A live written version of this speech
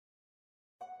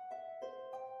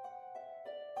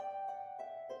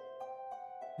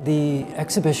The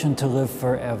exhibition To Live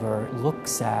Forever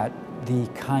looks at the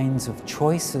kinds of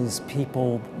choices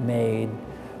people made,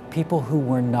 people who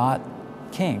were not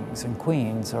kings and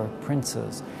queens or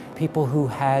princes, people who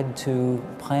had to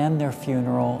plan their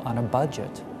funeral on a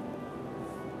budget.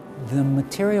 The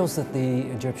materials that the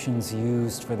Egyptians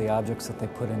used for the objects that they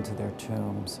put into their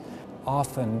tombs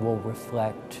often will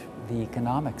reflect the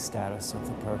economic status of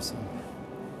the person.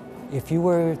 If you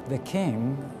were the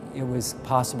king, it was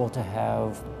possible to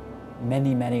have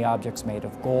many, many objects made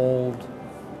of gold,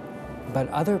 but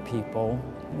other people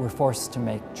were forced to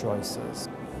make choices.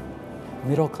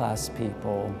 Middle-class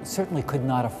people certainly could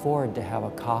not afford to have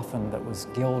a coffin that was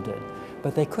gilded,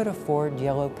 but they could afford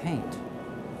yellow paint.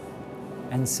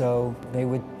 And so they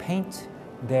would paint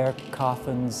their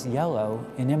coffins yellow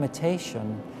in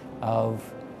imitation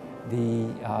of the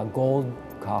gold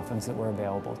coffins that were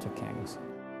available to kings.